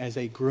them in as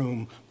a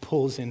groom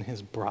pulls in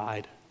his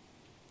bride.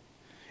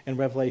 And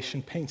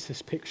Revelation paints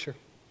this picture.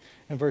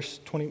 In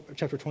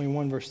chapter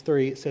 21, verse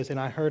 3, it says, and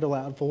I heard a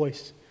loud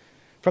voice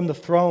from the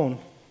throne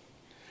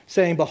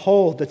saying,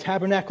 behold, the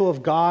tabernacle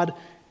of God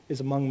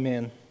is among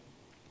men,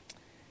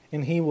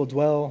 and he will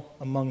dwell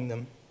among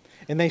them.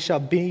 And they shall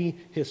be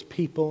his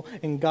people,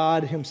 and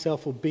God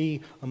himself will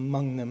be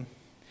among them.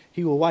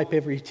 He will wipe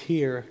every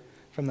tear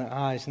from their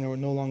eyes, and there will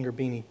no longer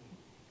be any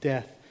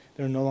death.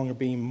 There will no longer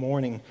be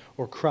mourning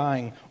or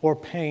crying or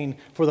pain,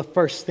 for the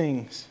first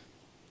things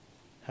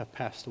have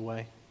passed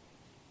away.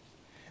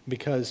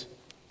 Because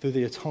through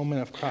the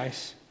atonement of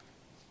Christ,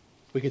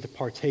 we get to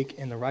partake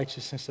in the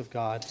righteousness of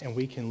God, and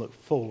we can look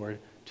forward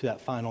to that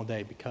final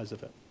day because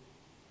of it.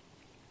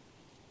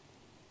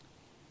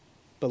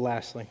 But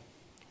lastly,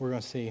 we're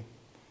going to see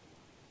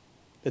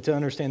that to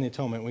understand the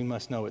atonement, we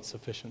must know its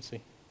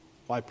sufficiency.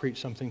 Why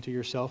preach something to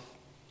yourself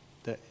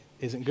that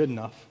isn't good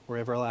enough or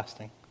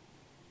everlasting?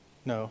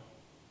 No,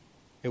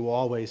 it will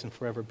always and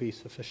forever be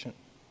sufficient.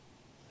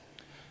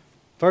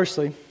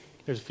 Firstly,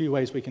 there's a few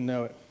ways we can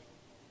know it.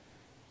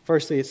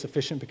 Firstly, it's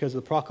sufficient because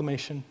of the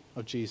proclamation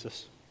of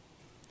Jesus.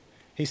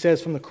 He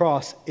says from the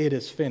cross, it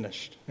is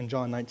finished, in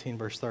John 19,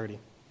 verse 30.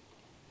 And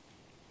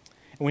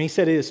when he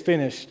said it is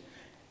finished,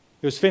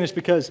 it was finished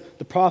because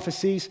the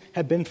prophecies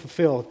had been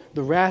fulfilled.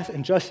 The wrath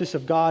and justice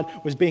of God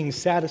was being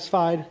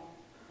satisfied.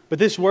 But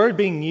this word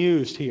being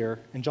used here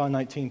in John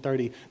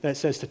 19:30 that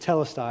says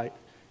tetelestai,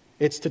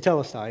 it's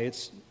tetelestai.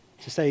 It's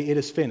to say it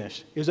is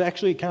finished. It was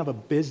actually kind of a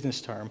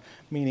business term,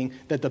 meaning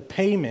that the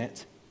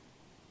payment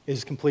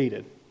is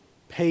completed,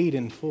 paid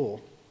in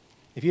full.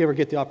 If you ever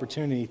get the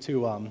opportunity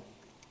to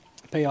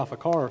pay off a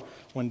car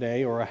one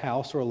day or a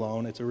house or a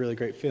loan, it's a really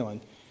great feeling.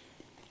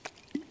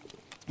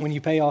 When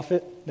you pay off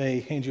it, they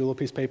hand you a little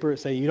piece of paper that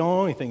say you don't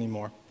owe anything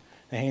anymore.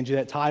 They hand you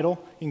that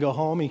title. You can go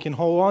home and you can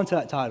hold on to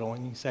that title.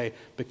 And you can say,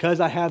 because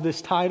I have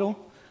this title,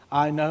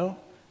 I know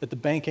that the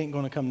bank ain't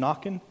going to come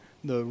knocking.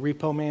 The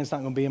repo man's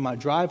not going to be in my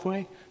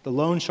driveway. The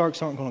loan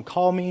sharks aren't going to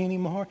call me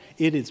anymore.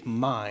 It is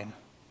mine.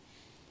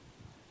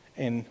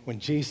 And when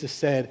Jesus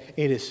said,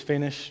 it is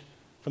finished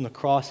from the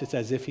cross, it's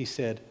as if he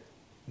said,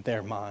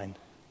 they're mine.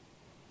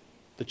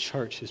 The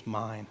church is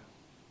mine.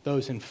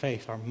 Those in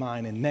faith are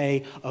mine, and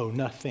they owe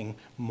nothing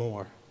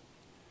more.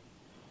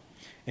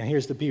 And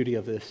here's the beauty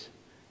of this.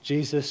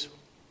 Jesus,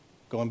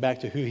 going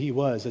back to who he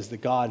was as the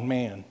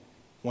God-man,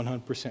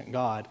 100%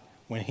 God,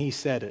 when he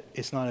said it,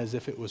 it's not as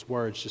if it was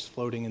words just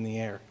floating in the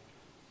air.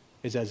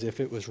 It's as if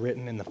it was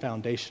written in the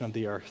foundation of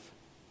the earth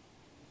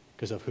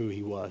because of who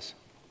he was.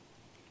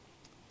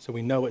 So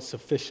we know it's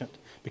sufficient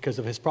because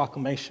of his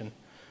proclamation.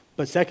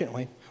 But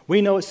secondly,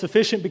 we know it's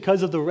sufficient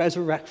because of the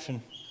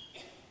resurrection.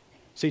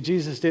 See,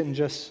 Jesus didn't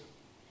just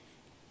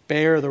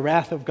bear the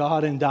wrath of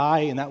God and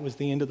die, and that was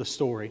the end of the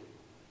story.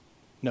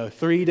 No,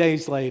 3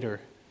 days later,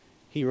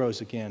 he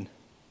rose again.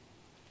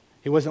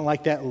 He wasn't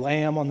like that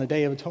lamb on the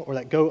Day of Atonement, or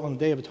that goat on the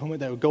Day of Atonement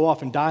that would go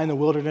off and die in the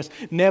wilderness,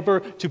 never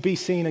to be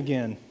seen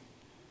again.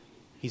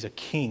 He's a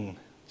king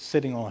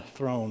sitting on a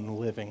throne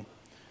living.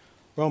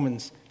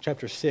 Romans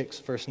chapter 6,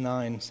 verse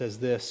 9 says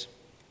this,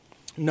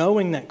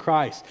 knowing that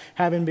Christ,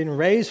 having been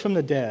raised from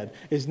the dead,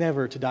 is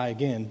never to die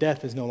again.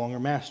 Death is no longer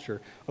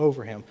master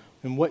over him.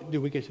 And what do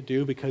we get to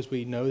do because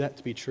we know that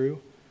to be true?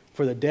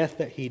 For the death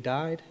that he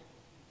died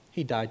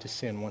to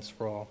sin once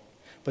for all.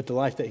 But the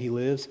life that he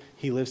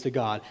lives to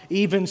God.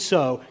 Even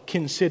so,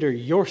 consider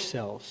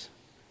yourselves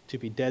to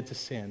be dead to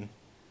sin,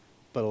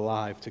 but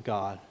alive to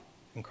God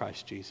in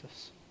Christ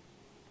Jesus.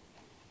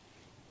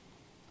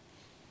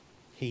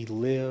 He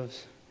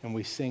lives, and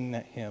we sing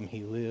that hymn,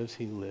 he lives,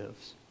 he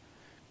lives.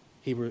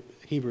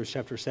 Hebrews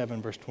chapter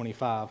 7, verse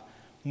 25.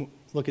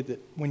 Look at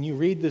when you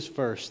read this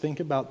verse, think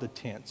about the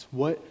tense.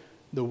 What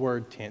the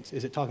word tense?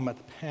 Is it talking about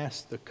the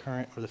past, the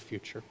current, or the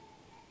future?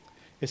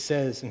 It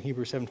says in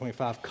Hebrews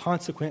 7:25,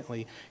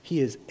 consequently, he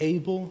is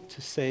able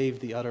to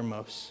save the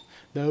uttermost,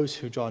 those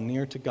who draw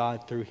near to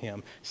God through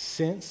him,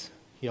 since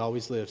he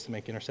always lives to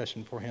make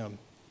intercession for him.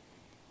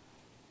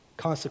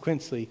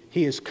 Consequently,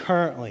 he is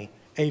currently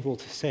able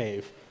to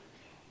save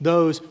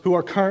those who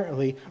are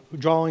currently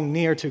drawing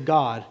near to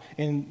God.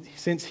 And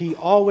since he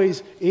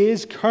always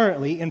is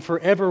currently and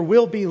forever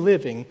will be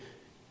living,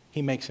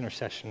 he makes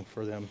intercession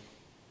for them.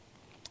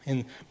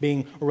 And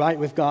being right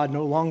with God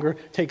no longer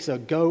takes a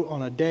goat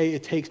on a day.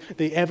 It takes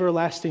the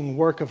everlasting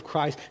work of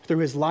Christ through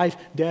his life,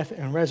 death,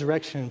 and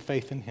resurrection and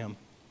faith in him.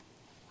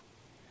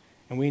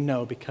 And we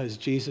know because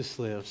Jesus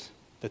lives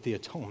that the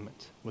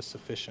atonement was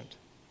sufficient.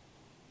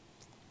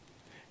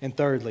 And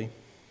thirdly,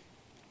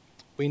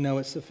 we know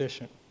it's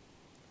sufficient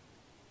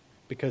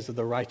because of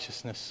the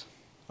righteousness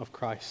of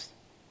Christ.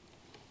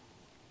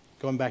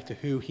 Going back to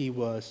who he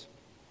was.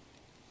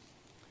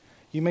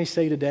 You may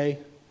say today,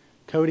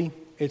 Cody,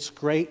 it's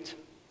great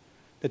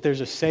that there's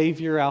a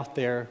Savior out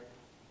there,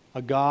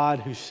 a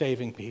God who's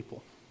saving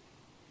people.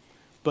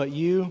 But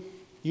you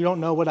don't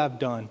know what I've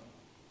done.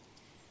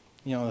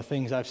 You know, the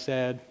things I've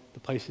said, the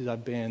places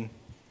I've been,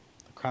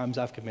 the crimes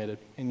I've committed.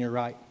 And you're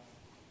right.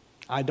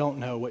 I don't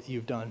know what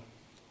you've done.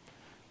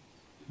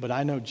 But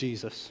I know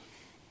Jesus.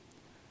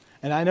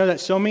 And I know that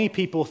so many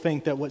people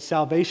think that what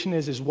salvation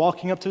is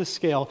walking up to the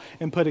scale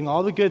and putting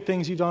all the good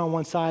things you've done on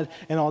one side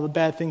and all the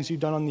bad things you've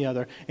done on the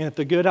other. And if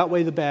the good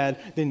outweigh the bad,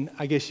 then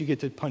I guess you get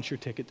to punch your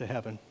ticket to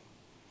heaven.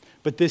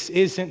 But this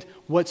isn't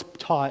what's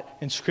taught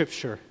in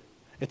Scripture.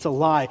 It's a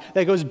lie.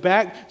 That goes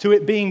back to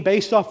it being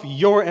based off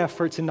your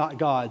efforts and not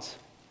God's.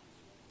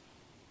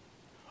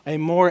 A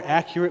more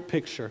accurate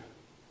picture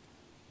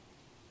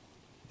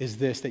is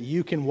this, that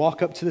you can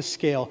walk up to the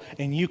scale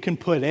and you can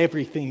put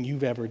everything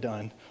you've ever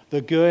done,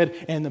 the good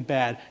and the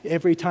bad,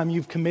 every time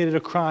you've committed a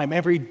crime,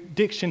 every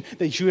addiction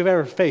that you have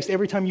ever faced,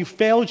 every time you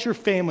failed your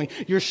family,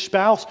 your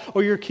spouse,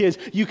 or your kids,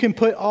 you can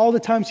put all the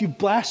times you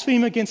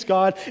blaspheme against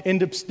God and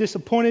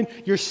disappointed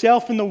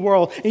yourself in the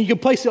world, and you can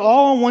place it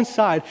all on one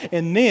side,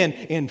 and then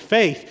in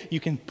faith, you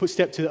can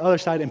step to the other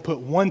side and put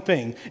one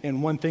thing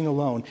and one thing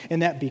alone,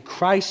 and that be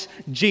Christ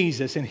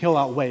Jesus, and he'll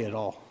outweigh it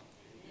all.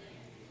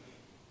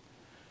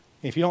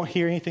 If you don't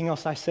hear anything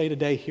else I say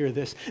today, hear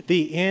this.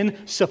 The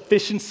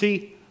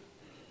insufficiency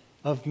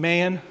of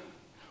man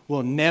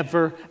will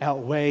never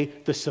outweigh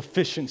the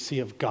sufficiency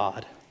of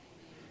God.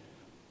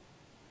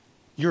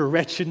 Your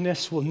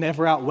wretchedness will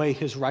never outweigh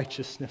his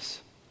righteousness.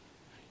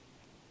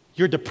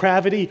 Your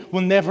depravity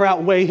will never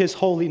outweigh his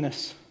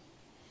holiness.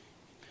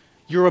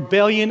 Your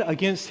rebellion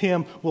against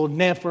him will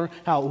never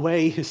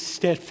outweigh his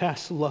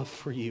steadfast love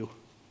for you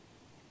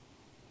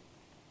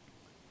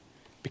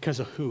because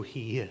of who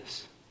he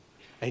is.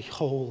 A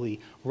holy,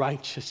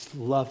 righteous,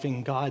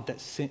 loving God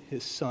that sent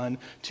his Son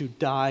to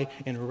die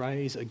and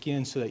rise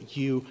again so that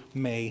you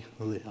may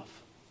live.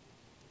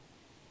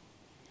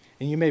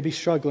 And you may be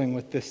struggling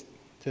with this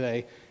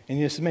today,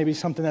 and this may be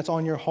something that's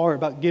on your heart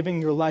about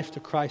giving your life to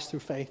Christ through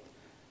faith.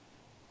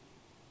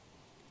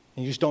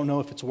 And you just don't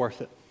know if it's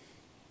worth it.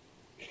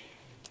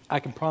 I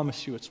can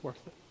promise you it's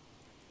worth it.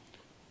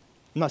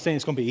 I'm not saying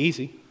it's going to be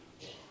easy.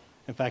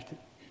 In fact,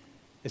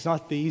 it's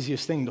not the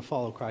easiest thing to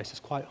follow Christ. It's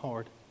quite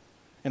hard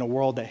in a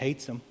world that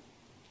hates him.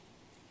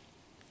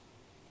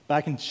 But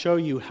I can show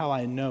you how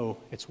I know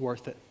it's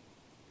worth it.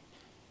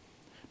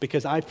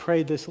 Because I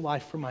pray this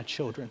life for my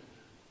children.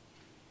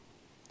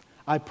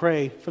 I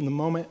pray from the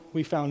moment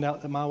we found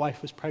out that my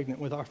wife was pregnant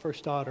with our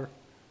first daughter,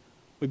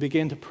 we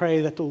began to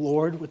pray that the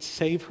Lord would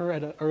save her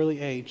at an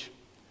early age.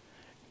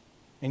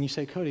 And you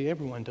say, Cody,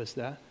 everyone does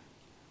that.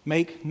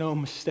 Make no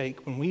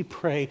mistake, when we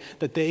pray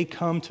that they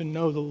come to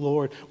know the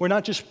Lord, we're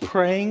not just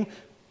praying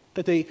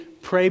that they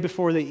pray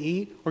before they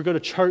eat or go to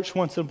church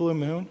once in a blue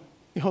moon.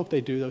 We hope they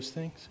do those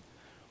things.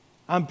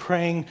 I'm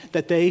praying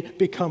that they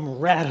become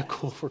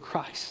radical for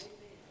Christ.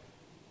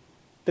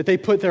 That they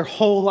put their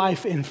whole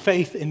life in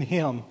faith in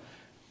Him.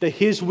 That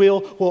His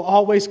will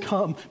always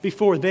come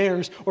before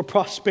theirs or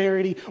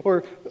prosperity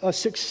or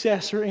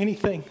success or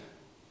anything.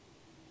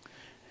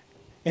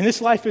 And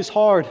this life is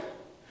hard.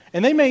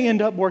 And they may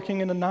end up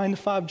working in a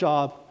 9-to-5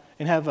 job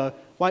and have a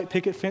white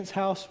picket fence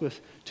house with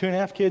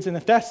 2.5 kids. And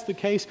if that's the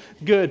case,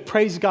 good.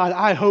 Praise God.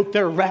 I hope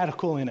they're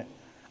radical in it.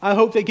 I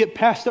hope they get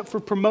passed up for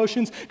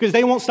promotions because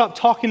they won't stop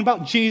talking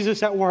about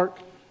Jesus at work.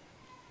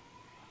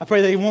 I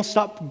pray they won't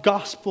stop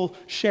gospel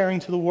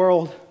sharing to the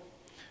world.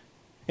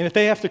 And if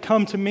they have to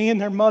come to me and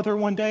their mother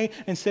one day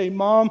and say,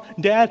 Mom,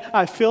 Dad,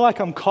 I feel like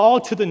I'm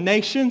called to the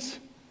nations,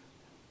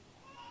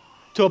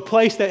 to a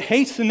place that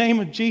hates the name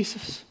of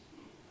Jesus,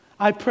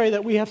 I pray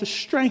that we have the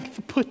strength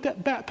to put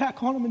that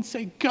backpack on them and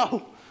say,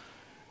 go.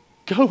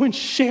 Go and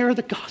share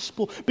the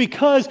gospel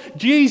because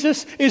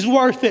Jesus is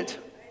worth it.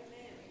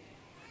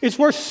 It's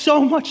worth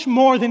so much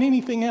more than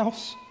anything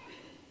else.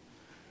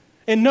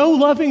 And no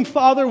loving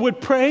father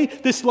would pray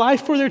this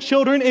life for their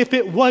children if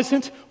it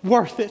wasn't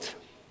worth it.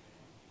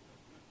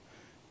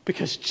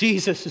 Because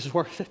Jesus is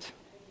worth it.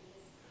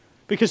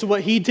 Because of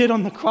what He did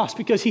on the cross.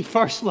 Because He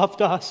first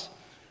loved us.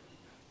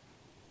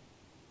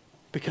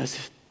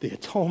 Because the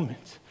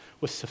atonement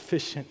was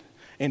sufficient,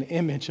 an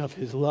image of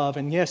His love.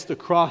 And yes, the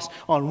cross,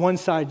 on one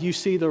side you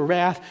see the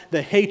wrath,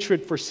 the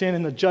hatred for sin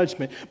and the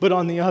judgment. But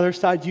on the other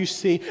side you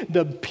see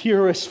the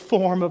purest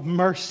form of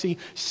mercy,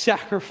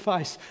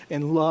 sacrifice,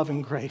 and love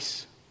and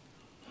grace.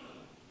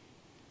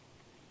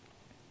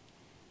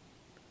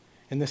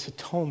 And this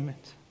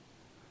atonement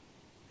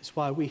is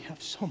why we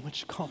have so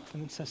much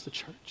confidence as the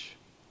church.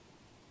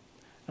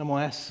 I'm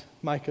going to ask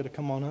Micah to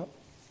come on up.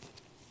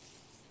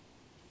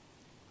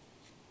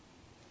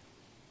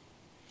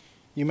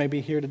 You may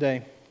be here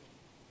today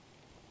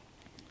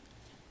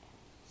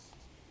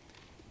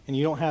and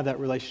you don't have that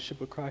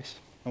relationship with Christ.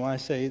 And when I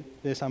say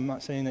this, I'm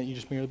not saying that you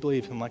just merely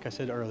believe Him, like I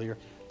said earlier,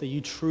 that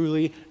you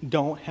truly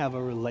don't have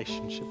a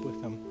relationship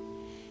with Him.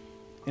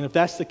 And if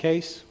that's the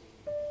case,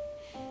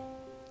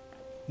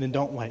 then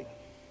don't wait,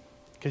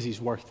 because He's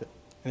worth it.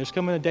 And there's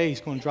coming a day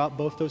He's going to drop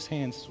both those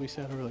hands, as we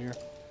said earlier.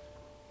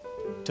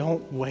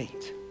 Don't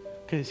wait,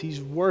 because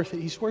He's worth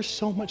it. He's worth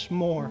so much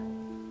more.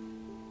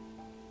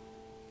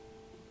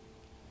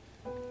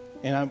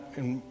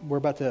 And we're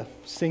about to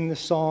sing this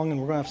song, and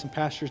we're going to have some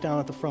pastors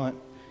down at the front.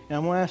 And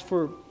I'm going to ask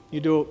for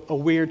you to do a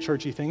weird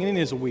churchy thing, and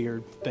it is a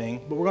weird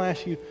thing, but we're going to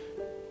ask you,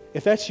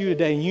 if that's you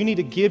today, and you need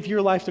to give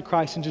your life to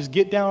Christ and just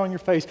get down on your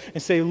face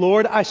and say,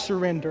 Lord, I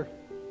surrender.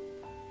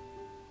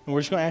 And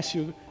we're just going to ask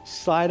you to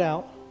slide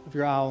out of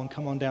your aisle and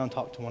come on down and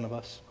talk to one of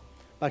us.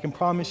 But I can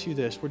promise you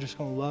this, we're just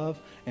going to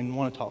love and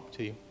want to talk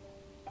to you.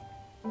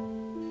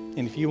 And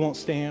if you won't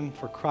stand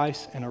for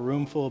Christ in a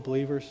room full of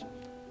believers,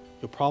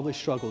 you'll probably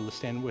struggle to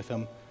stand with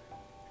Him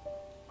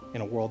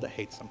in a world that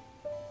hates Him.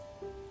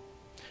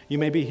 You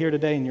may be here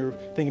today and you're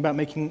thinking about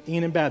making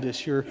Enon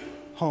Baptist your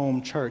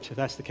home church. If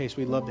that's the case,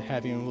 we'd love to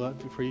have you and we'd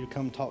love for you to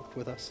come talk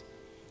with us.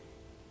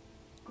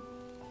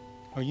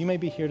 Or you may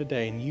be here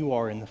today and you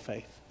are in the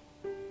faith.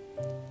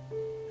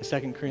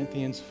 2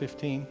 Corinthians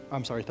 13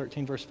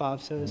 verse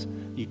 5 says,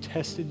 you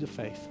tested the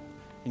faith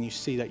and you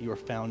see that you are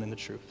found in the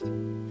truth.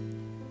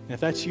 And if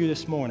that's you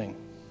this morning,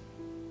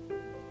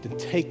 then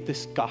take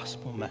this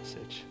gospel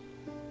message,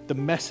 the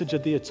message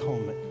of the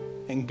atonement,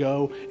 and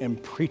go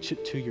and preach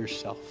it to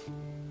yourself.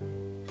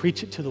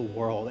 Preach it to the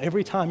world.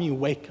 Every time you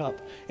wake up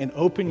and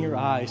open your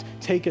eyes,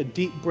 take a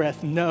deep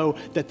breath, know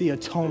that the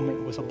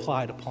atonement was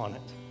applied upon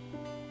it.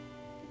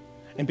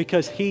 And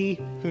because He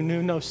who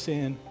knew no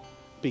sin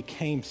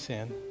became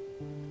sin,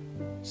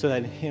 so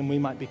that in Him we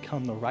might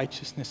become the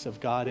righteousness of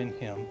God in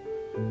Him,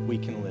 we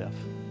can live.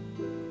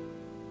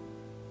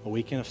 A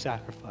weekend of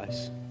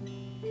sacrifice.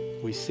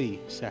 We see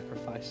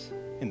sacrifice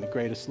in the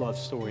greatest love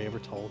story ever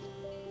told.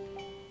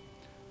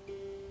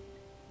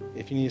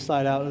 If you need to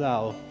slide out of the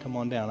aisle, come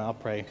on down. I'll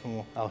pray,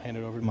 and I'll hand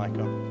it over to Micah.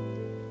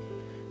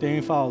 Dear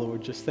Heavenly Father,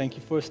 Lord, just thank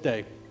You for this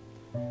day.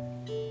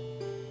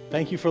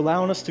 Thank You for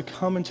allowing us to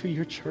come into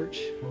Your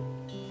church,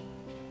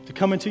 to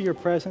come into Your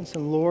presence.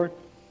 And Lord,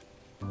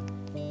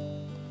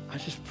 I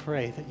just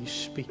pray that You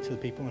speak to the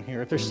people in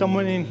here. If there's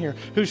someone in here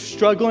who's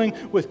struggling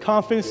with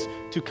confidence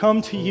to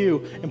come to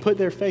You and put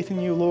their faith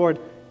in You, Lord,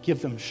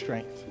 give them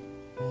strength.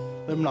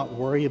 Let them not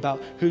worry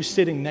about who's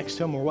sitting next to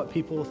them or what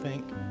people will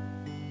think.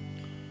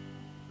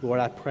 Lord,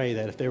 I pray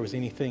that if there was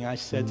anything I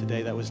said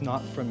today that was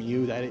not from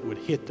you, that it would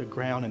hit the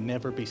ground and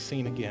never be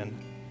seen again.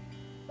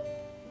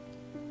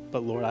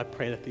 But Lord, I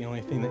pray that the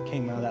only thing that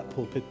came out of that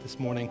pulpit this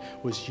morning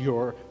was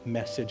your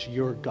message,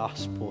 your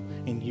gospel,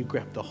 and you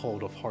grabbed the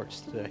hold of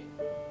hearts today.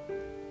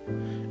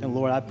 And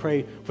Lord, I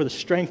pray for the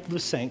strength of the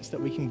saints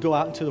that we can go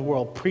out into the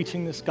world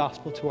preaching this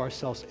gospel to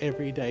ourselves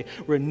every day,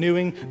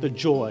 renewing the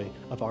joy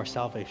of our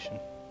salvation.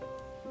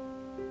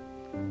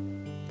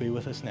 Be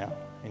with us now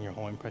in your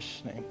holy and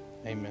precious name.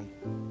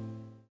 Amen.